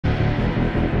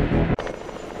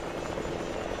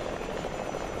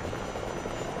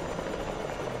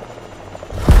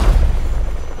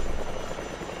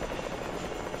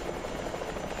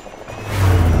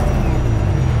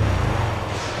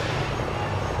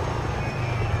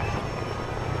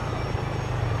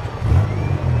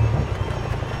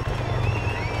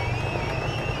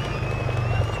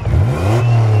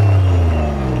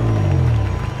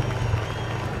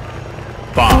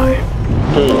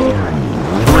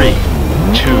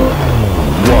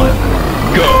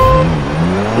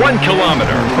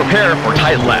kilometer. Prepare for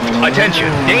tight left.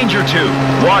 Attention, danger 2,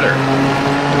 water.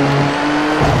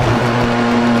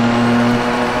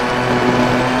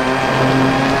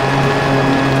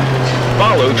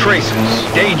 Follow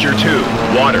traces. Danger 2,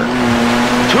 water.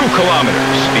 2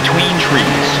 kilometers between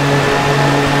trees.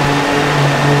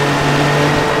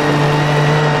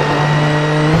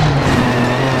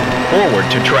 Forward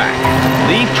to track.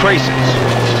 Leave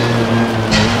traces.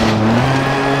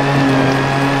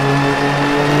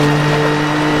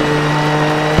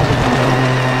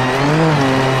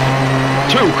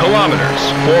 2 kilometers.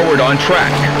 Forward on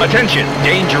track. Attention,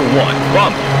 danger 1.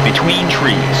 Bump between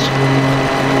trees.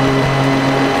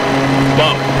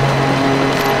 Bump.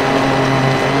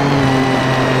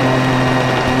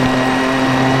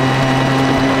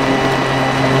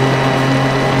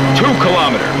 2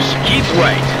 kilometers. Keep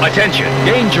right. Attention,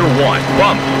 danger 1.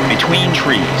 Bump between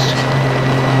trees.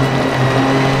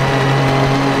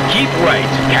 Keep right.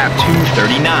 Cap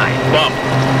 239. Bump.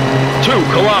 2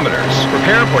 kilometers.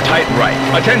 Prepare for tight right.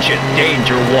 Attention,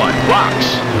 danger 1.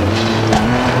 Rocks.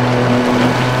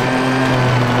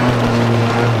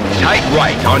 Tight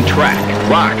right on track.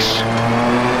 Rocks.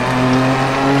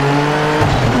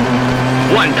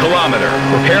 1 kilometer.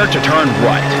 Prepare to turn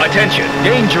right. Attention,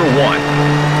 danger 1.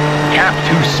 Cap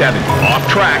 270. Off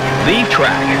track. Leave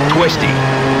track. Twisty.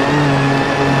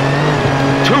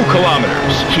 2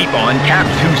 kilometers. Keep on cap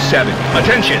 270.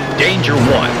 Attention, danger 1.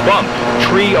 Bump.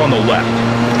 Tree on the left.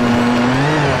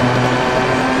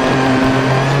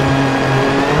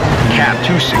 Cap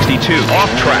 262. Off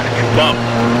track. Bump.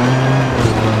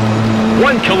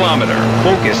 1 kilometer.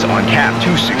 Focus on cap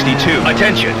 262.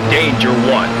 Attention, danger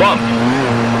 1. Bump.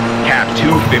 Cap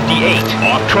 258.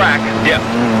 Off track. Dip.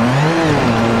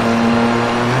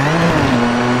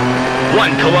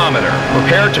 1 kilometer.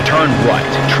 Prepare to turn right.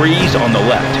 Trees on the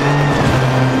left.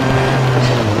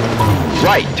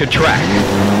 Right to track.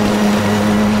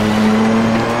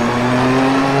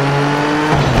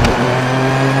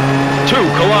 2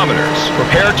 kilometers.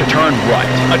 Prepare to turn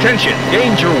right. Attention,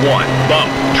 danger 1.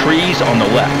 Bump. Trees on the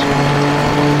left.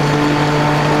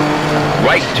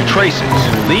 Right to traces.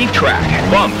 Leave track.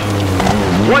 Bump.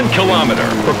 1 kilometer.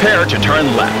 Prepare to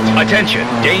turn left. Attention,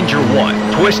 danger 1.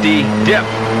 Twisty. Dip.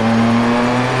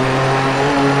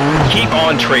 Keep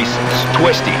on traces.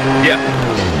 Twisty. Dip.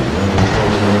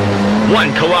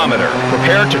 1 kilometer.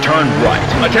 Prepare to turn right.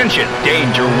 Attention.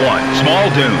 Danger 1. Small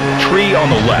dune. Tree on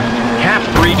the left. Cap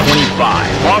 325.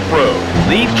 Off-road.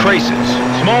 Leave traces.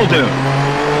 Small dune.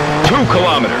 2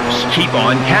 kilometers. Keep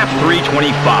on cap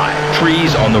 325.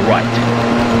 Trees on the right.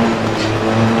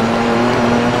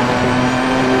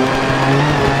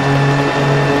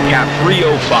 Cap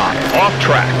 305. Off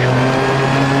track.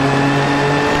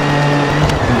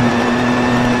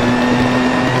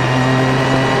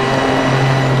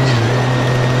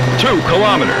 2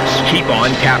 kilometers. Keep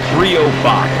on cap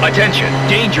 305. Attention,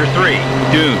 danger 3.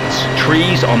 Dunes.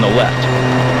 Trees on the left.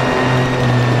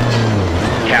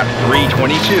 Cap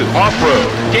 322. Off-road.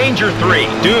 Danger 3.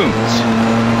 Dunes.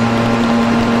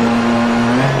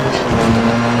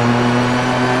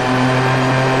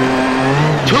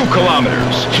 2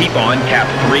 kilometers. Keep on cap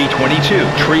 322.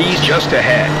 Trees just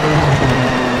ahead.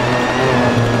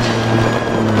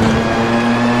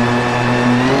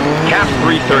 Cap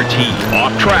 313.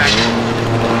 Off track.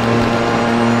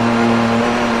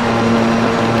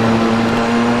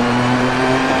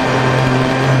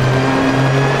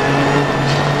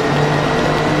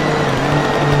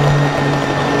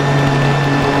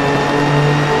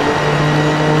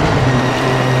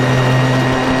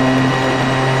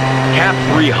 Cap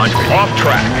 300. Off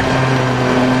track.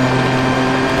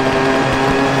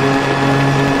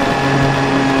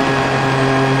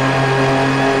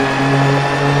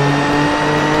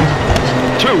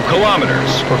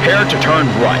 Kilometers. Prepare to turn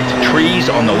right. Trees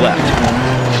on the left.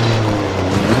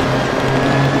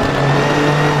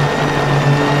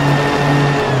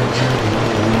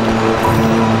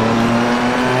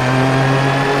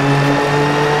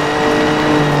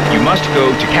 You must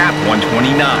go to cap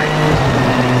 129.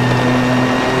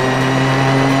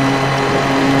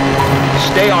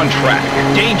 Stay on track.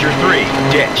 Danger 3.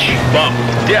 Ditch. Bump.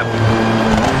 Dip.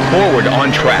 Forward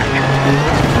on track.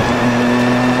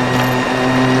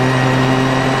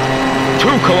 2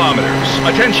 kilometers.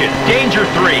 Attention, danger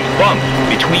 3. Bump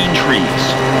between trees.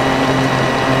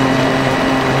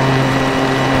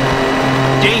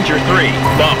 Danger 3.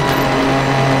 Bump.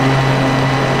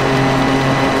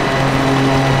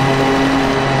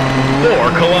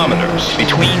 4 kilometers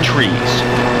between trees.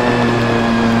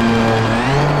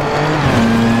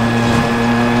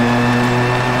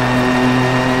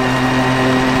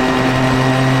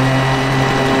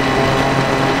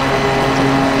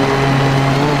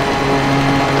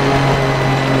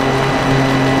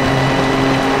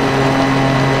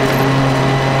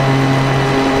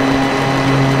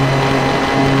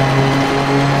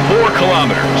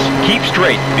 kilometers. Keep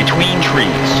straight between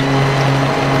trees.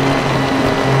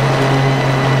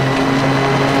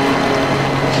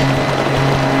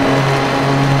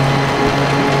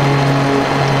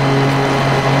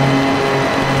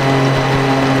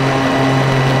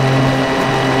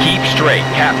 Keep straight,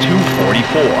 cap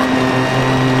 244.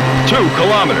 2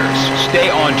 kilometers. Stay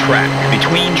on track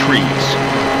between trees.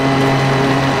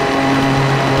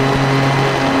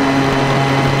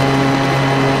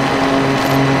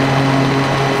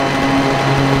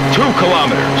 2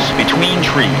 kilometers between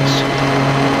trees.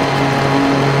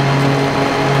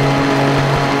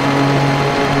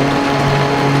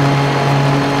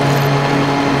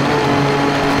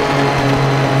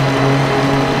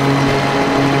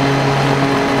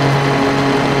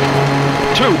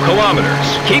 Two kilometers.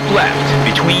 Keep left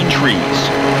between trees.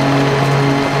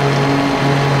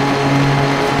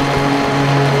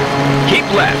 Keep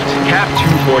left, cap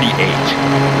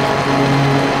 248.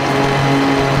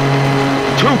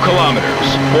 2 kilometers.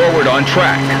 Forward on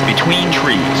track between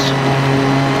trees.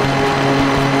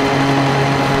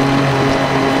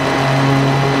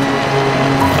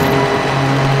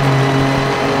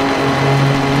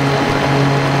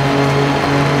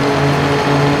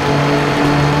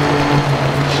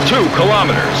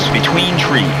 Kilometers between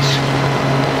trees.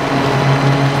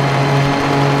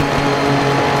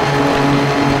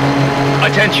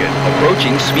 Attention,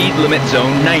 approaching speed limit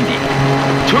zone 90.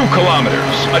 2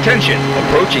 kilometers. Attention,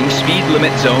 approaching speed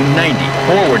limit zone 90.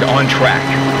 Forward on track.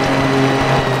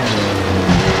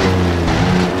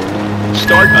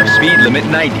 Start of speed limit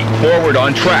 90. Forward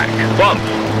on track. Bump.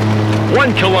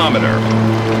 1 kilometer.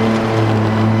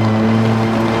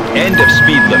 End of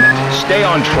speed limit. Stay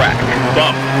on track.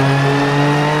 Bump.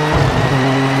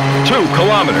 2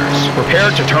 kilometers. Prepare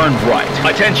to turn right.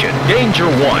 Attention. Danger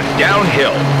 1.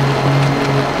 Downhill.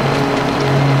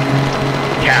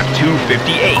 Cap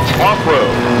 258.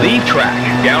 Off-road. Leave track.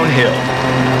 Downhill.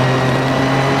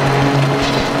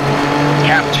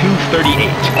 Cap 238.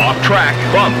 Off track.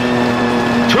 Bump.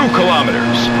 2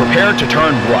 kilometers. Prepare to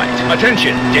turn right.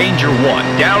 Attention. Danger 1.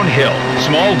 Downhill.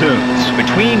 Small dunes.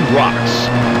 Between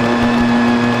rocks.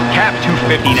 Cap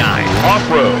 259.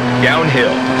 Off-road.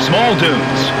 Downhill. Small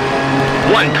dunes.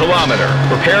 1 kilometer.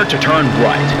 Prepare to turn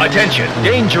right. Attention.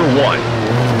 Danger 1.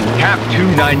 Cap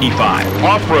 295.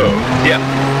 Off-road. Dip.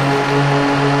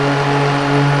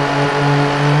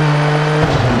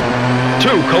 2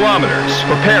 kilometers.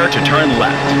 Prepare to turn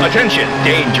left. Attention.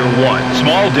 Danger 1.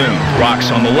 Small dune.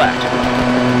 Rocks on the left.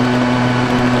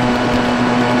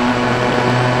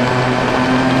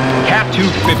 Cap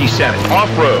 257.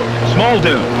 Off-road. Small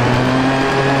dune.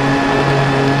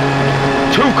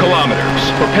 2 kilometers.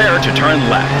 Prepare to turn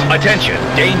left. Attention.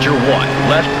 Danger 1.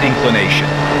 Left inclination.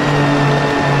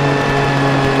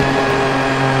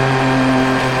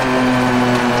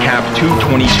 Cap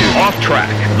 222. Off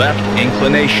track. Left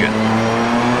inclination.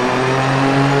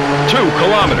 2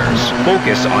 kilometers.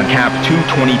 Focus on cap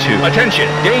 222. Attention.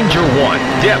 Danger 1.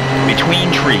 Dip between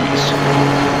trees.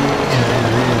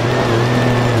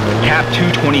 Cap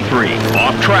 223.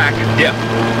 Off track. Dip.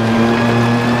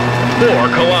 4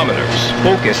 kilometers.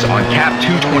 Focus on cap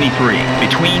 223.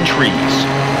 Between trees.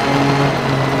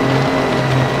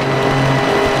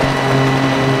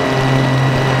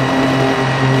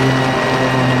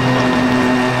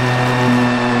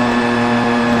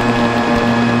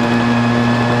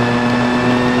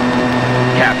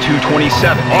 Cap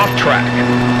 227. Off track.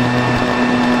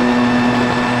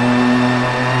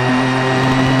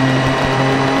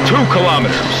 2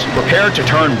 kilometers. Prepare to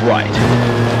turn right.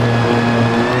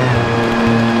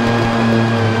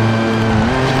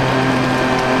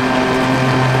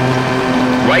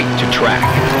 Right to track.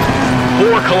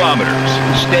 4 kilometers.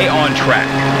 Stay on track.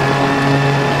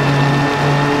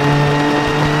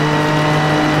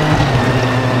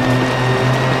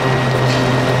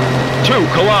 Two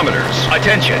kilometers.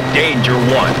 Attention. Danger 1.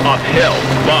 Uphill.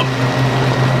 Bump.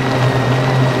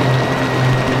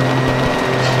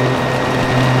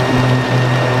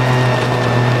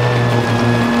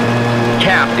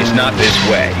 Cap is not this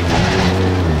way.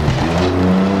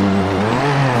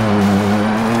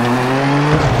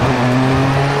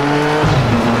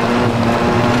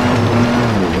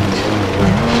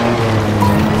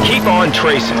 Keep on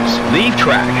traces. Leave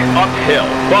track. Uphill.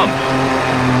 Bump.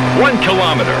 1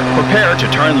 kilometer. Prepare to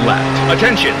turn left.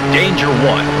 Attention. Danger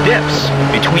 1. Dips.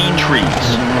 Between trees.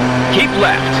 Keep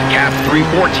left. Cap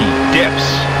 314. Dips.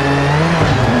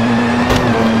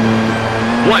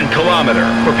 1 kilometer.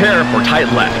 Prepare for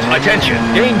tight left. Attention.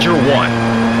 Danger 1.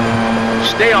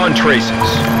 Stay on traces.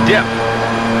 Dip.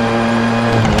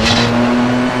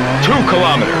 2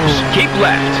 kilometers. Keep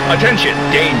left. Attention.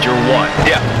 Danger 1.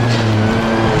 Dip.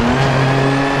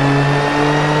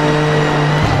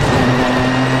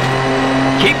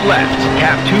 left,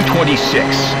 cap 226,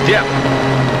 dip.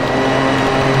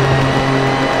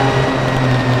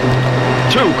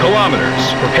 2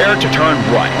 kilometers, prepare to turn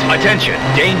right. Attention,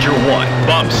 danger 1,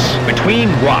 bumps between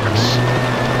rocks.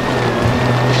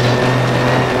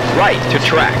 Right to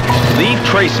track, leave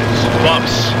traces,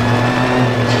 bumps.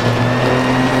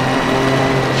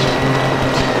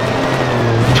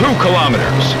 2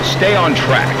 kilometers, stay on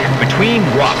track, between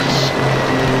rocks.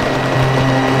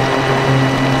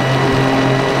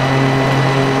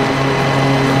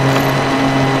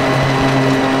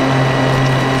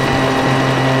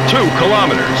 2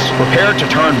 kilometers, prepare to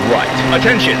turn right.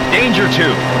 Attention, danger 2,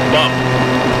 bump.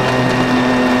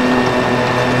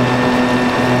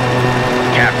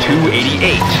 Cap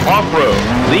 288, off-road,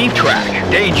 leave track,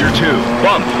 danger 2,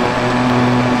 bump.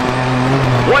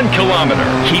 1 kilometer,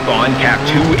 keep on cap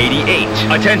 288.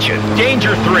 Attention,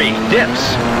 danger 3,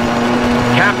 dips.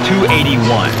 Cap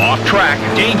 281, off track,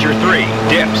 danger 3,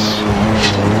 dips.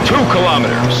 2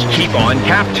 kilometers, keep on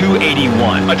cap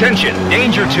 281. Attention,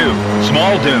 danger 2,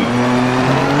 small dune.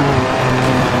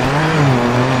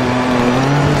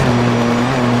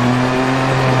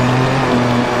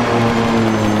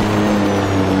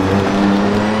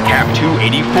 Cap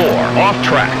 284, off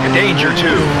track, danger 2,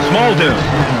 small dune.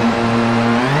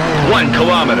 1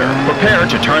 kilometer, prepare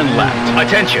to turn left.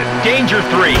 Attention, danger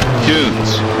 3,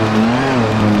 dunes.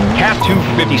 Cap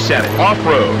 257,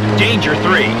 off-road, danger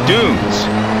 3, dunes.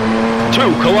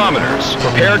 2 kilometers,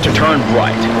 prepare to turn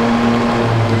right.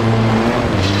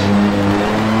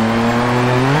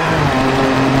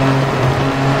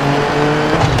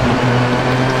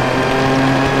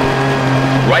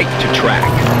 Right to track.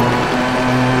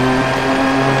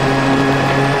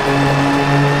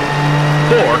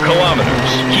 4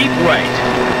 kilometers, keep right.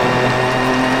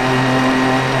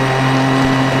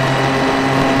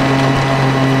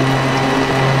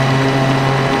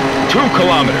 2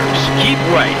 kilometers, keep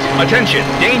right. Attention,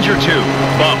 danger 2,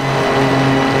 bump.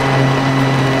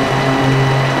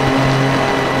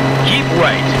 Keep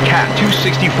right, cap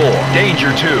 264,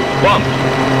 danger 2, bump.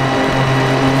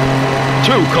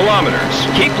 2 kilometers,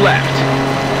 keep left.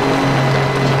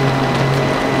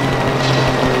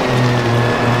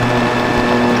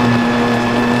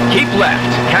 Keep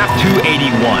left, cap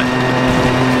 281.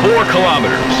 4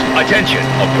 kilometers. Attention,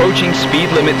 approaching speed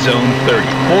limit zone 30.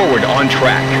 Forward on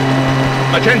track.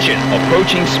 Attention,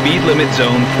 approaching speed limit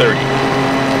zone 30.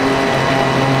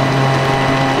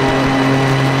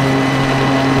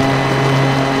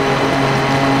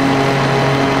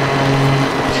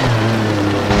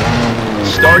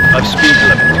 Start of speed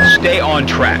limit. Stay on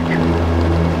track.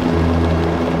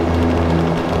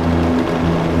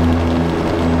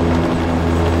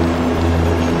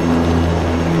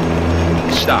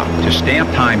 Stop to stamp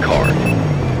time card.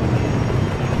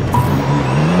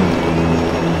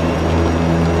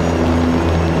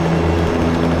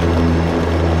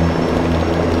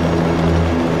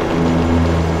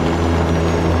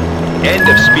 End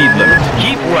of speed limit.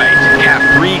 Keep right. Cap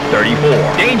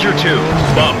 334. Danger 2.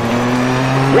 Bump.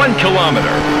 1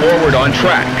 kilometer. Forward on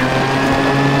track.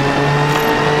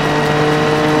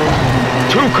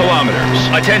 2 kilometers.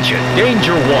 Attention.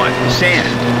 Danger 1. Sand.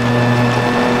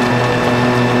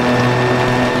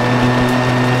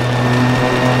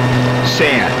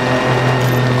 Sand.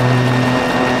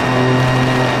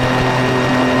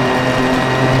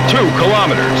 2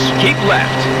 kilometers. Keep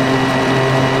left.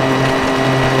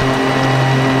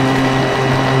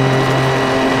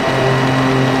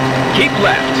 Keep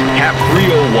left. Cap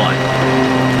 301.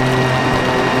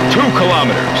 2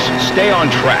 kilometers. Stay on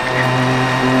track.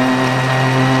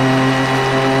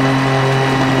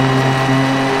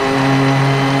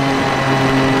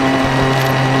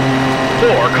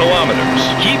 Four kilometers.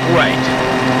 Keep right.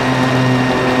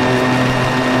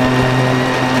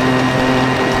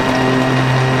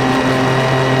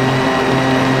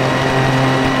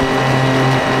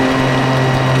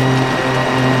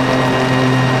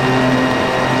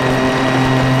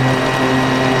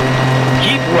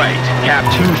 Keep right. Cap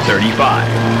 235.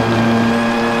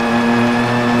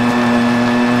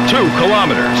 2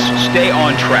 kilometers. Stay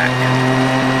on track.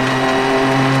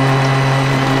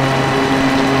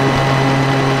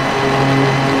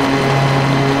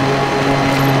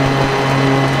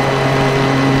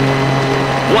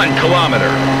 One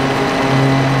kilometer.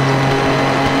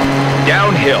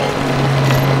 Downhill.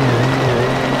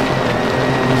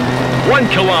 1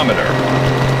 kilometer.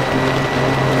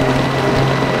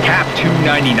 Cap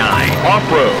 299.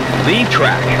 Off-road. Leave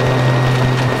track.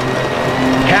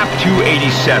 Cap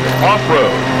 287.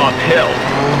 Off-road. Uphill.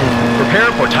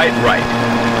 Prepare for tight right.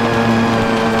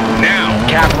 Now,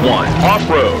 Cap 1.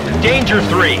 Off-road. Danger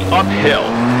 3. Uphill.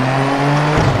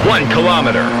 1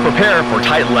 kilometer. Prepare for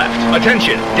tight left.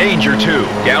 Attention, danger 2.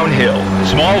 Downhill.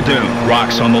 Small dune.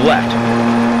 Rocks on the left.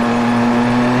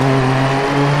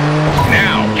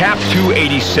 Now, cap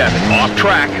 287. Off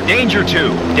track. Danger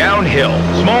 2. Downhill.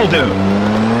 Small dune.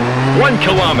 1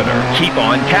 kilometer. Keep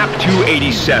on cap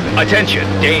 287. Attention,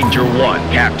 danger 1.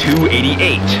 Cap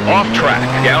 288. Off track.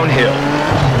 Downhill.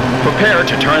 Prepare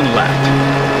to turn left.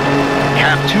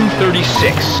 Cap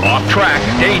 236. Off track.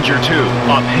 Danger 2.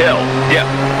 Uphill. Dip.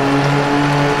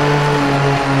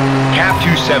 Cap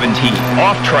 217.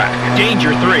 Off track.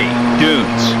 Danger 3.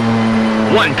 Dunes.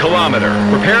 1 kilometer.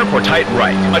 Prepare for tight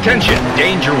right. Attention.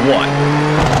 Danger 1.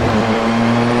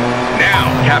 Now,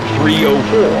 cap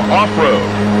 304. Off-road.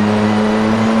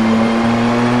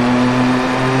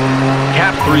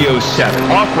 Cap 307.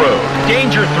 Off-road.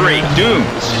 Danger 3.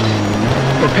 Dunes.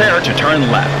 Prepare to turn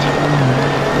left.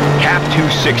 Cap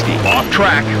 260. Off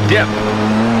track. Dip.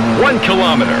 1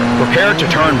 kilometer. Prepare to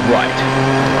turn right.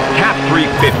 Cap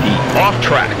 350. Off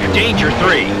track. Danger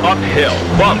 3. Uphill.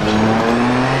 Bump.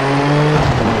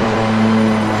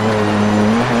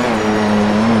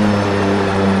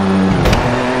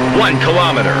 One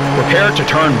kilometer. Prepare to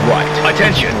turn right.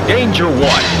 Attention. Danger 1.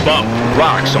 Bump.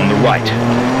 Rocks on the right.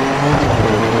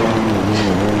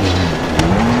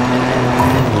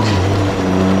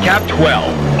 Cap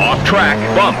 12. Off track.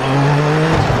 Bump.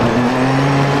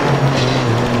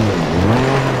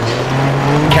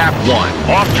 Cap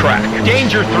 1. Off track.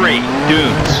 Danger 3.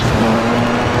 Dunes.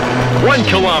 1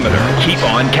 kilometer. Keep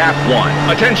on cap 1.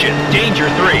 Attention. Danger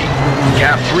 3.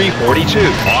 Cap 342.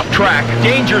 Off track.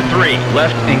 Danger 3.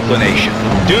 Left inclination.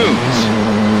 Dunes.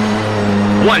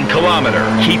 1 kilometer.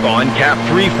 Keep on cap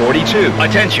 342.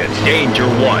 Attention. Danger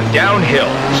 1. Downhill.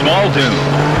 Small dune.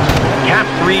 Cap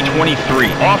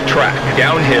 323. Off track.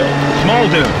 Downhill. Small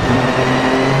dune.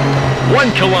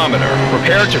 1 kilometer.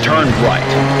 Prepare to turn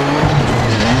right.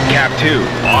 Cap 2.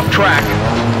 Off track.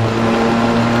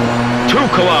 2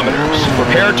 kilometers.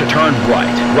 Prepare to turn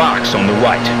right. Rocks on the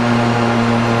right.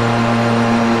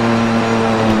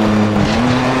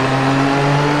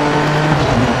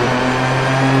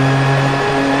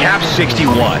 Cap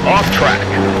 61. Off track.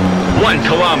 1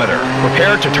 kilometer.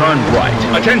 Prepare to turn right.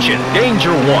 Attention.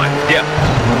 Danger 1. Dip.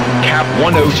 Cap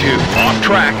 102. Off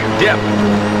track. Dip.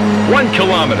 1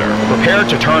 kilometer. Prepare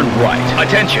to turn right.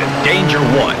 Attention. Danger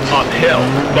 1. Uphill.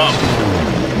 Bump.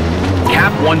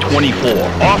 Cap 124.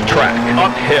 Off track.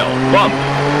 Uphill. Bump.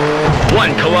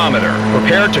 1 kilometer.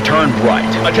 Prepare to turn right.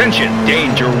 Attention.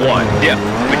 Danger 1. Dip.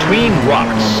 Between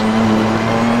rocks.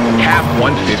 Cap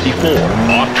 154.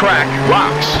 Off track.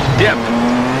 Rocks. Dip.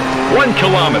 1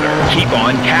 kilometer. Keep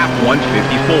on cap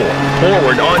 154.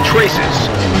 Forward on traces.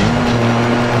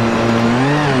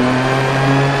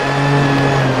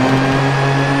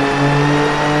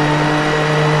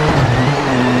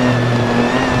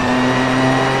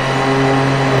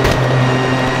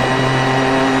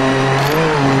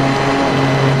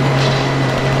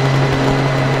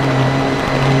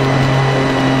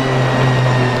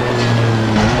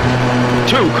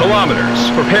 Kilometers.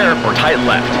 Prepare for tight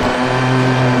left.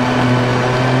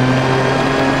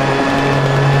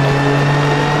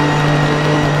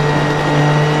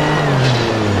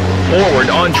 Forward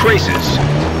on traces.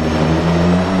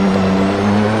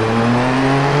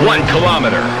 1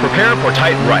 kilometer. Prepare for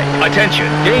tight right. Attention.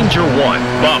 Danger 1.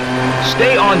 Bump.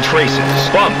 Stay on traces.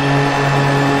 Bump.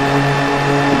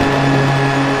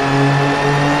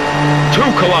 2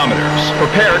 kilometers.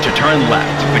 Prepare to turn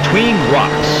left. Between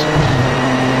rocks.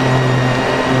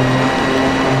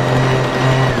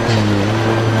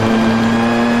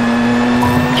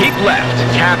 Keep left,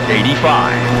 cap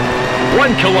 85.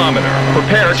 1 kilometer,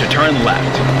 prepare to turn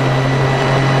left.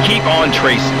 Keep on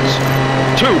traces.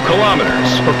 2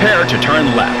 kilometers, prepare to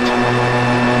turn left.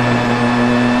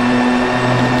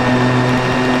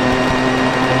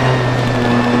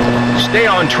 Stay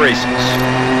on traces.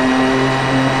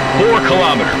 4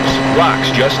 kilometers,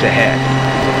 rocks just ahead.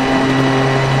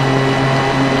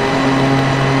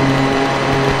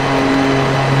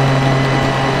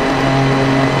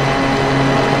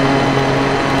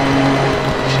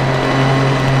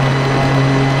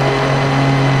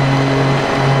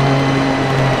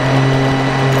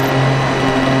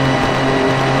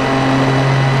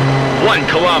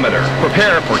 Kilometer.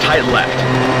 Prepare for tight left.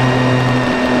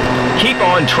 Keep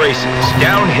on traces.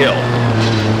 Downhill.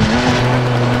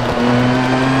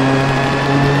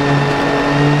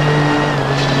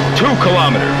 2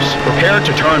 kilometers. Prepare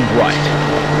to turn right.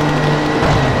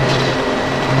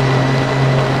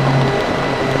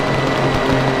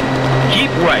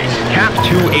 Keep right. Cap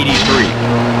 283.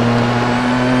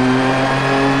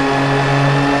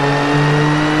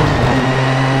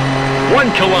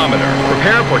 1 kilometer.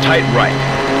 Prepare for tight right.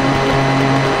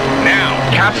 Now,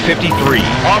 cap 53.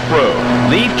 Off-road.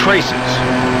 Leave traces.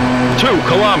 2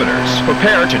 kilometers.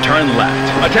 Prepare to turn left.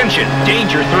 Attention,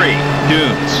 danger 3.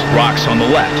 Dunes. Rocks on the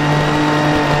left.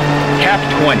 Cap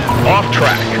 20. Off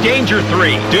track. Danger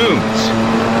 3. Dunes.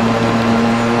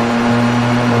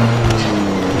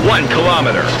 1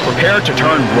 kilometer. Prepare to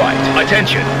turn right.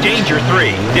 Attention, danger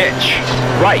 3. Ditch.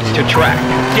 Right to track.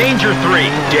 Danger 3.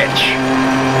 Ditch.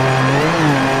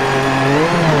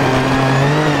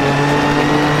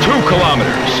 2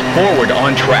 kilometers. Forward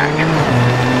on track.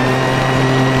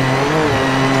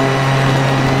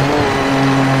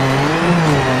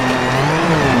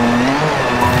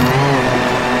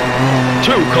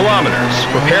 2 kilometers.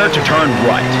 Prepare to turn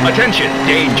right. Attention,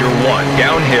 danger 1.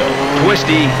 Downhill.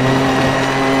 Twisty.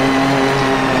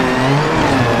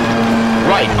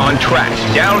 Right on track.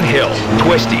 Downhill.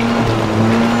 Twisty.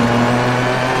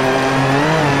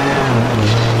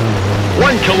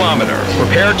 1 kilometer.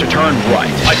 Prepare to turn right.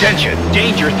 Attention,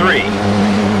 danger 3.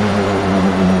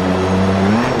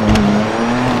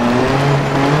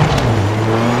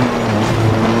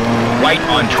 Right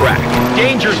on track.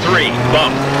 Danger 3.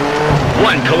 Bump.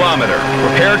 1 kilometer.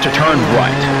 Prepare to turn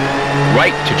right.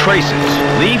 Right to traces.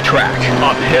 Leave track.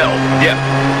 Uphill. Dip.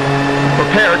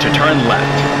 Prepare to turn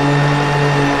left.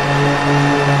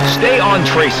 Stay on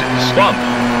traces. Bump.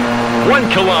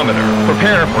 1 kilometer.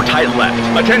 Prepare for tight left.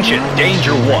 Attention.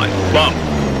 Danger 1. Bump.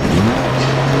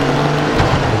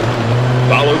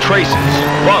 Follow traces.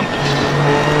 Bump.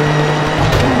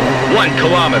 1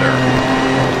 kilometer.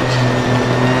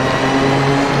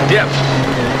 Dip.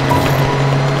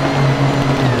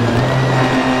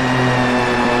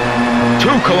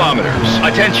 2 kilometers.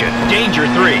 Attention. Danger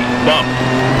 3. Bump.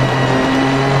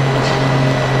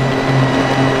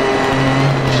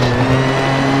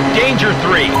 Danger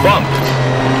 3. Bump.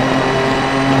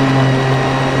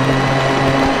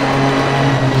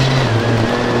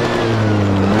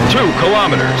 2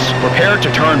 kilometers. Prepare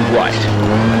to turn right.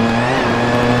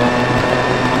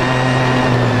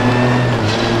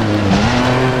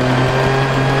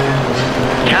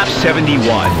 Cap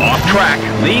 71. Off track.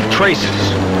 Leave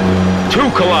traces. 2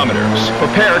 kilometers.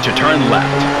 Prepare to turn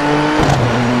left.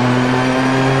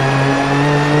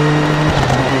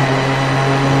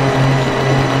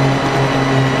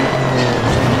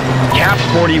 Cap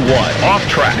 41. Off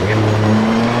track.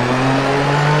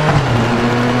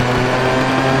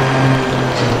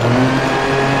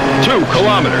 2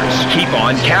 kilometers. Keep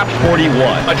on cap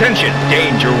 41. Attention,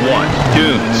 danger 1.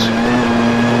 Dunes.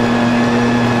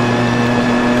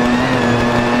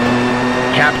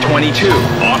 Cap 22.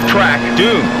 Off track.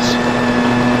 Dunes.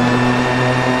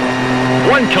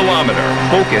 1 kilometer.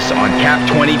 Focus on cap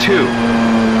 22.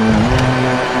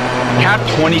 Cap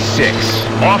 26.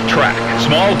 Off track.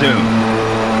 Small dune.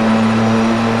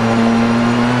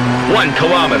 1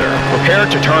 kilometer. Prepare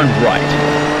to turn right.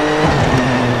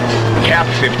 Cap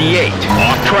 58.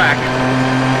 Off track.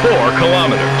 4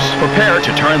 kilometers. Prepare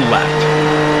to turn left.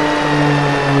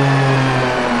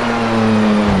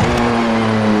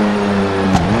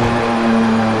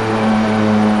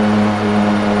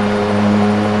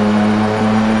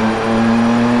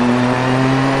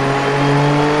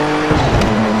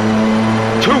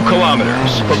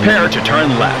 Kilometers. Prepare to turn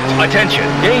left. Attention,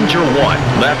 danger 1.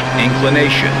 Left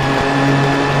inclination.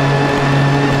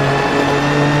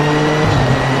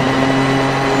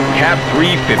 Cap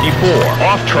 354.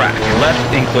 Off track.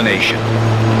 Left inclination.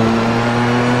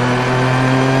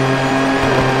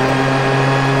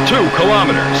 2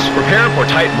 kilometers. Prepare for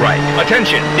tight right.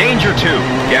 Attention, danger 2.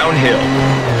 Downhill.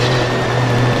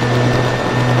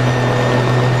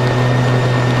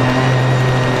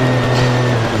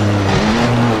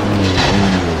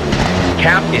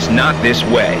 Cap is not this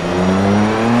way.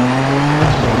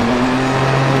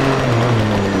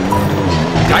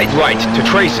 Tight right to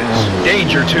traces.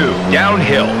 Danger 2.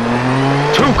 Downhill.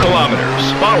 2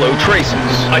 kilometers. Follow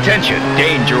traces. Attention.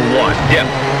 Danger 1. Dip.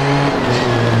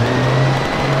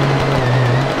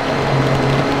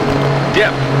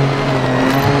 Dip.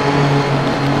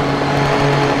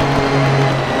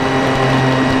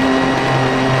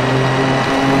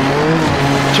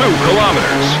 2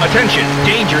 kilometers. Attention,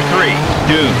 danger 3.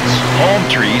 Dunes. Palm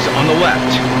trees on the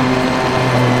left.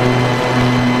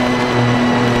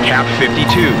 Cap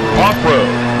 52. Off-road.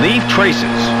 Leave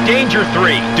traces. Danger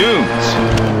 3. Dunes.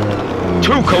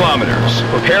 2 kilometers.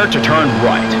 Prepare to turn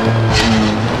right.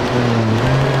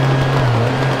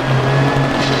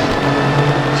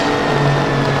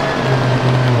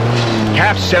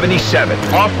 Cap 77.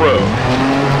 Off-road.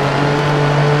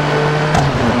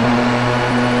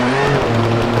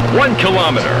 1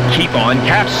 kilometer. Keep on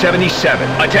cap 77.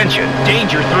 Attention,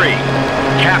 danger 3.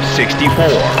 Cap 64.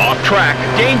 Off track,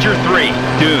 danger 3.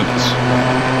 Dunes.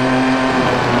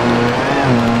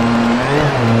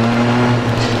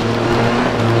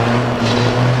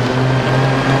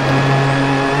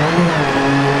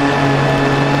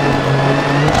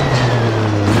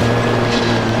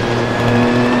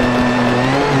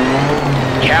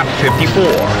 Cap 54.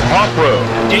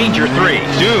 Off-road, danger 3.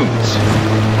 Dunes.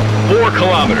 4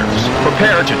 kilometers.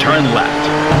 Prepare to turn left.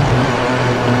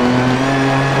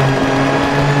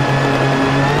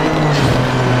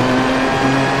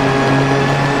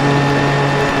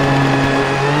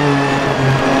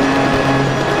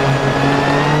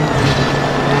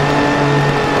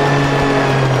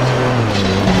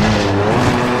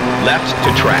 Left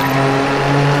to track.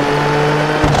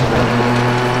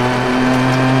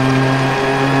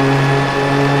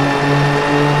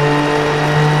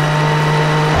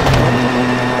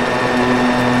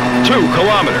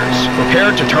 Kilometers.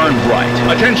 Prepare to turn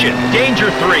right. Attention,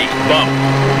 danger 3. Bump.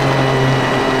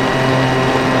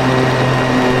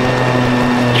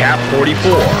 Cap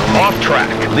 44. Off track.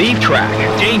 Leave track.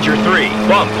 Danger 3.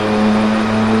 Bump.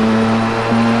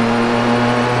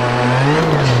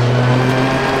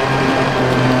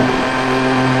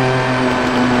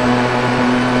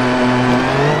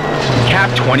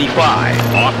 Cap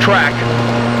 25. Off track.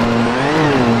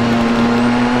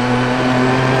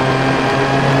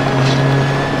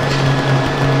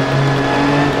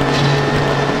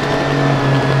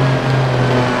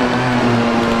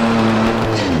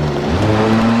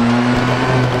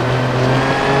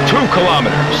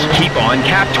 Kilometers. Keep on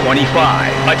cap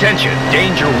 25. Attention,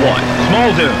 danger 1.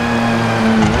 Small dune.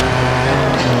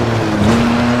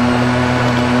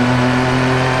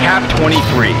 Cap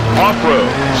 23. Off-road.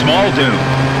 Small dune.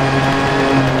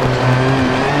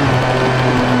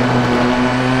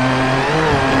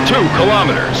 Two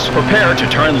kilometers. Prepare to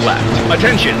turn left.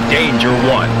 Attention, danger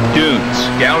 1. Dunes.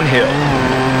 Downhill.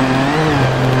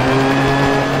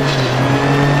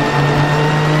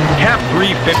 Cap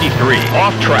 353,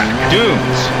 off track,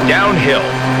 dunes, downhill.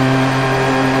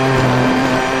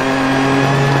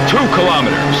 2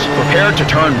 kilometers, prepare to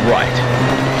turn right.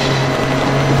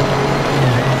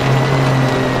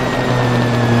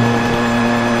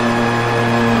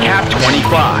 Cap 25,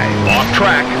 off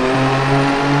track.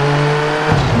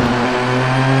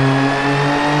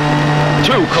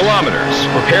 2 kilometers,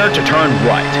 prepare to turn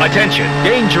right. Attention,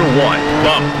 danger 1,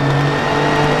 bump.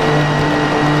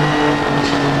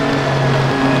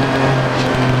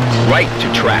 Right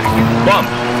to track. Bump.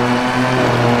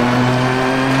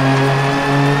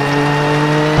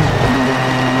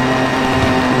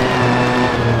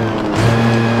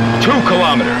 Two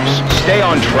kilometers. Stay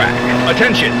on track.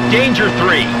 Attention. Danger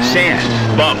 3.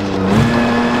 Sand. Bump.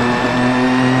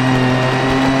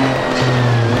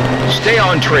 Stay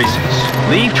on traces.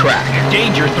 Leave track.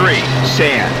 Danger 3.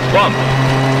 Sand. Bump.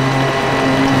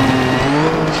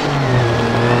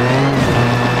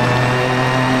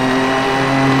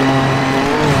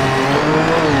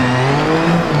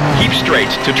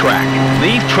 Straight to track.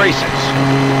 Leave traces.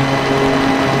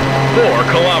 4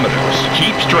 kilometers.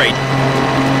 Keep straight.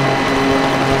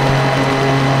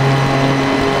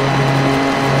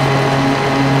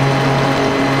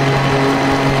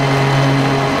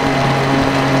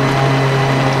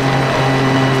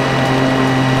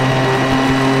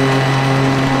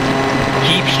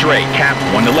 Keep straight. Cap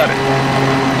 111.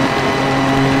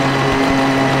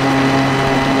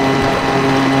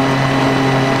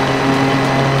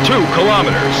 2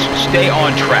 kilometers. Stay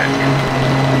on track.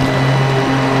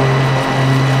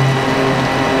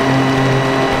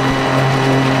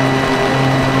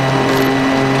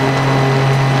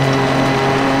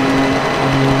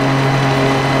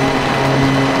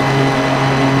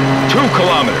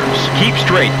 Keep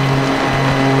straight.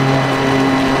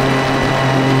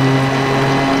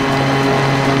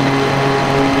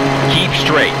 Keep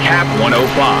straight. Cap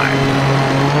 105.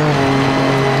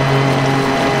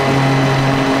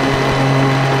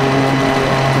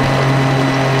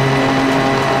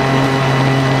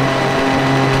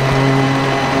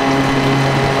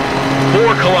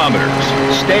 4 kilometers.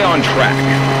 Stay on track.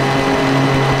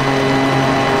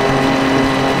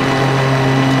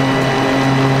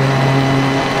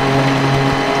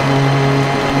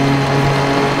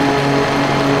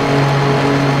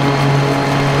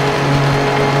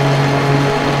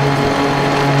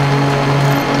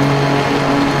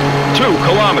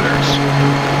 Kilometers.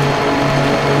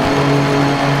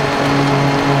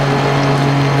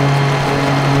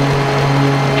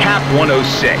 Cap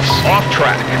 106. Off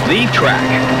track. Leave track.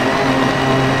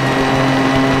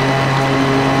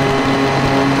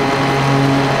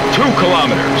 2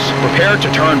 kilometers. Prepare to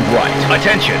turn right.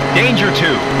 Attention, danger 2,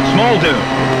 small dune.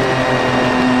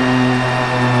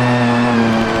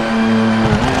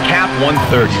 Cap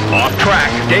 130, off track,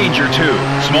 danger 2,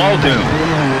 small dune.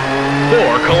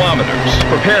 4 kilometers.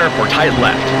 Prepare for tight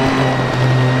left.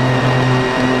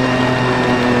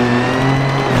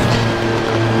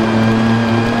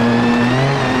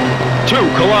 2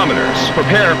 kilometers.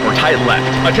 Prepare for tight left.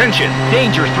 Attention,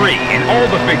 danger 3 in all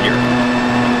the figure.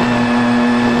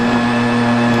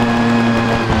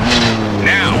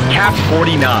 Now, cap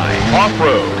 49,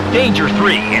 off-road, danger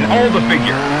 3 in all the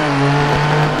figure.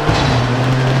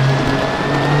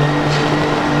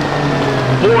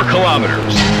 4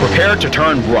 kilometers. Prepare to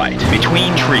turn right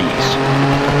between trees.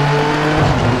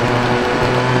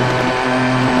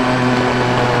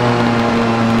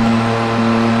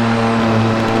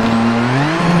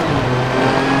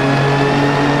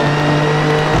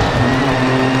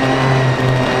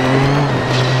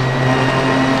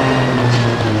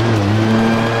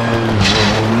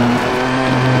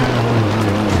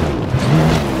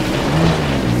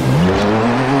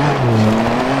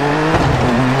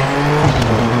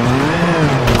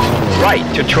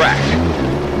 Right to track.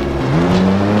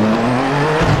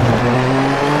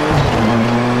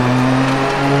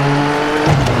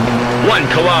 1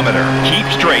 kilometer. Keep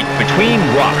straight between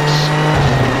rocks.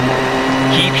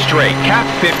 Keep straight. Cap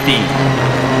 15.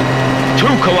 2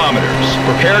 kilometers.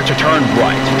 Prepare to turn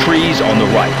right. Trees on the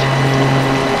right.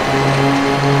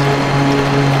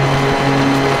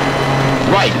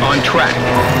 Right on track.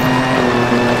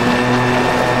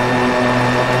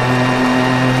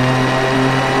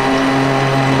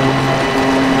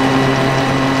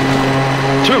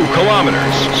 2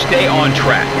 kilometers. Stay on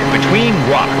track between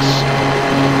rocks.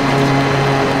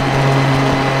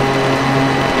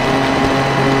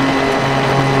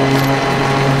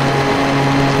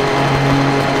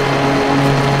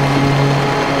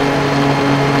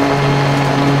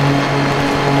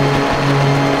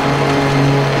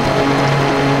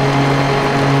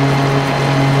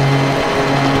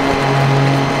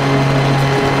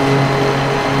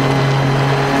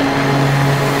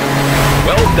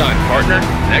 Well done, partner.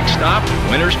 Next stop,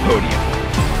 winner's podium.